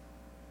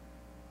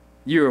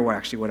 You are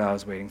actually what I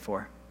was waiting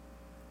for.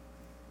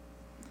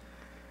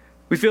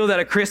 We feel that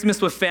a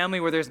Christmas with family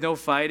where there's no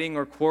fighting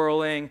or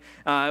quarreling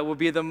will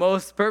be the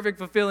most perfect,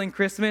 fulfilling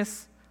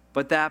Christmas,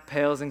 but that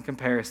pales in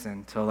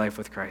comparison to a life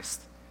with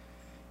Christ.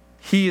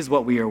 He is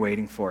what we are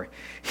waiting for.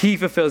 He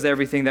fulfills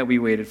everything that we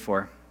waited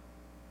for.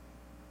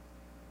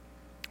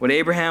 What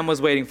Abraham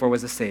was waiting for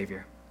was a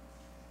Savior.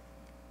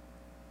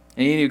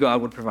 And he knew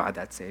God would provide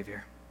that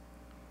Savior.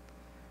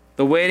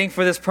 The waiting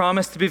for this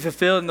promise to be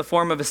fulfilled in the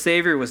form of a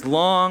Savior was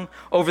long.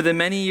 Over the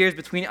many years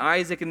between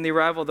Isaac and the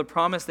arrival of the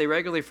promise, they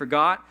regularly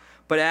forgot.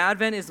 But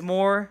Advent is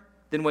more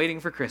than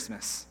waiting for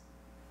Christmas.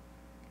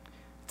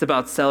 It's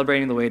about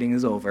celebrating the waiting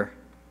is over.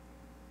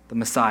 The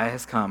Messiah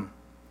has come.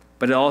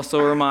 But it also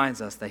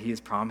reminds us that he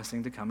is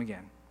promising to come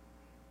again.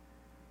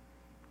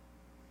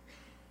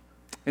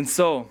 And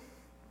so,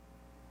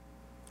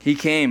 he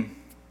came.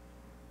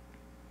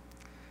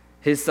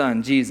 His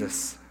son,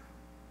 Jesus.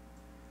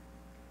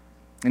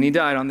 And he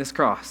died on this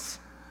cross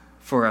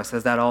for us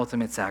as that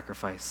ultimate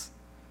sacrifice.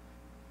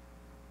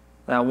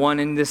 That one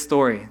in this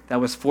story that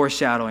was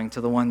foreshadowing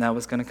to the one that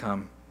was going to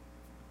come.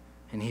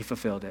 And he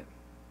fulfilled it.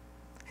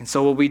 And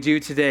so what we do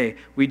today,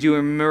 we do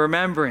in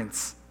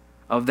remembrance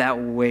of that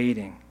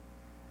waiting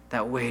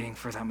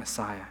for that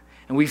Messiah.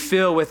 And we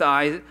feel with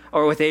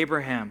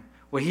Abraham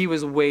what he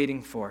was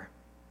waiting for.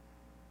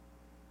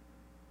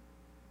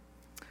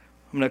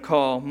 I'm going to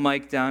call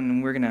Mike down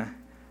and we're going to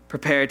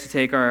prepare to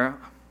take our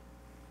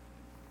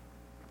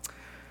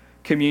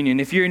communion.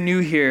 If you're new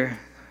here,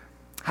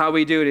 how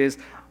we do it is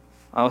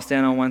I'll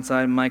stand on one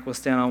side, Mike will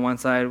stand on one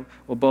side.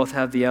 We'll both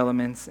have the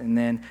elements. And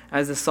then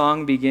as the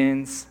song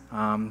begins,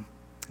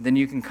 then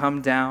you can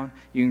come down,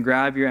 you can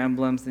grab your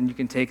emblems, then you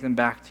can take them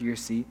back to your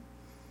seat.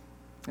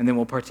 And then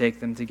we'll partake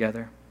them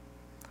together.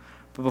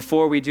 But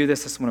before we do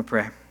this, I just want to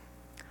pray.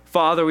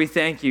 Father, we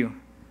thank you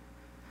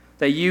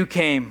that you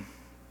came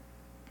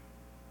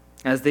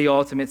as the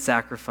ultimate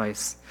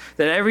sacrifice,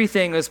 that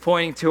everything is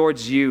pointing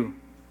towards you.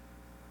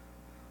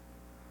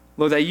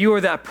 Lord, that you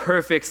are that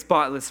perfect,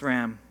 spotless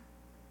ram.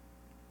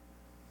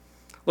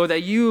 Lord,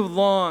 that you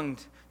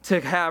longed to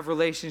have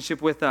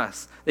relationship with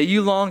us, that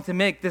you longed to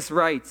make this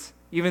right,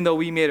 even though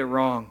we made it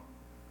wrong.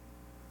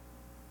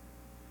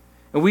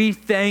 And we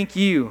thank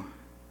you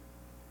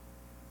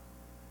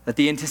that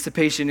the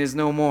anticipation is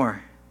no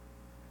more,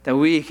 that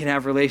we can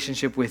have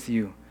relationship with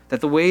you,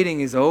 that the waiting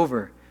is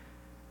over,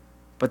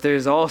 but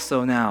there's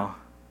also now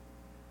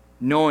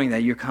knowing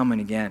that you're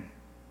coming again.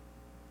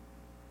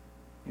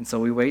 And so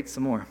we wait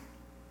some more,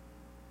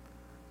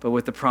 but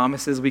with the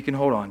promises we can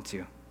hold on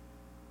to.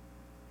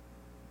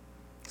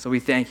 So we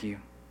thank you.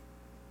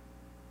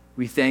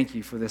 We thank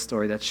you for this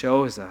story that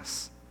shows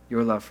us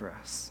your love for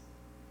us.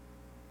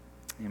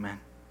 Amen.